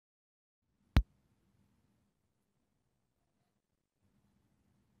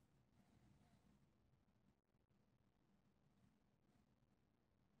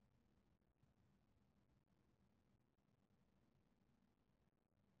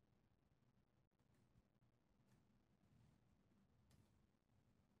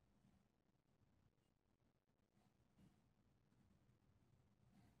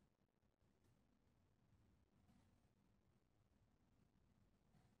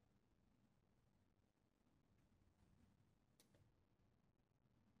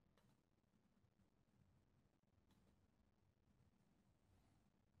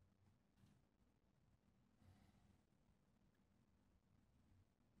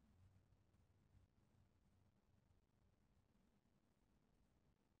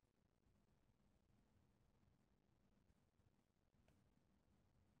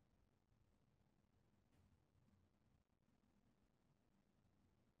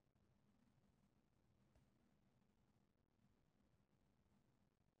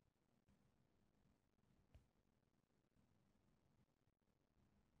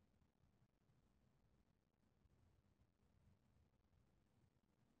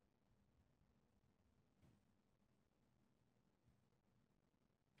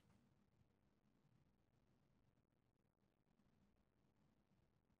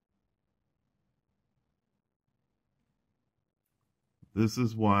This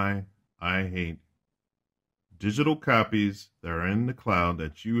is why I hate digital copies that are in the cloud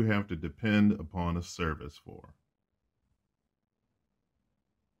that you have to depend upon a service for.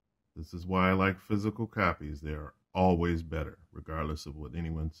 This is why I like physical copies. They are always better, regardless of what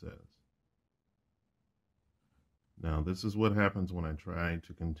anyone says. Now, this is what happens when I try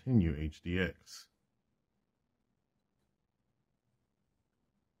to continue HDX.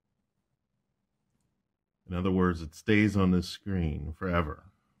 In other words, it stays on this screen forever.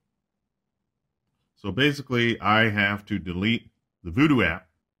 So basically, I have to delete the Vudu app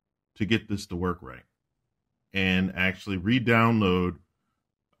to get this to work right and actually re-download,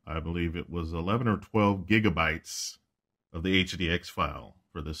 I believe it was 11 or 12 gigabytes of the HDX file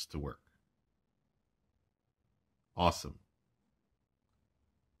for this to work. Awesome.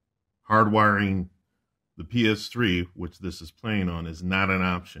 Hardwiring the PS3, which this is playing on, is not an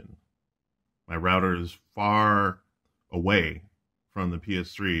option. My router is far away from the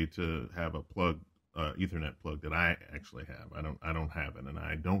PS3 to have a plug, Ethernet plug that I actually have. I don't have it, and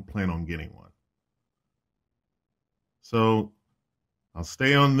I don't plan on getting one. So I'll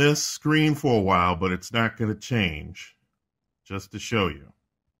stay on this screen for a while, but it's not going to change, just to show you.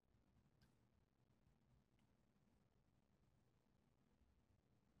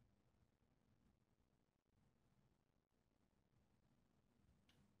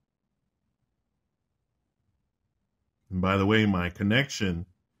 And by the way, my connection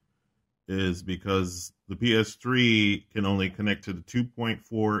is because the PS3 can only connect to the 2.4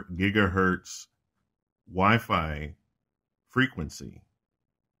 gigahertz Wi-Fi frequency.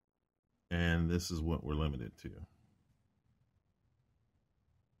 And this is what we're limited to.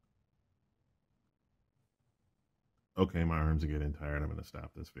 Okay, my arms are getting tired. I'm going to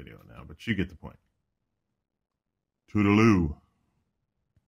stop this video now, but you get the point. Toodaloo.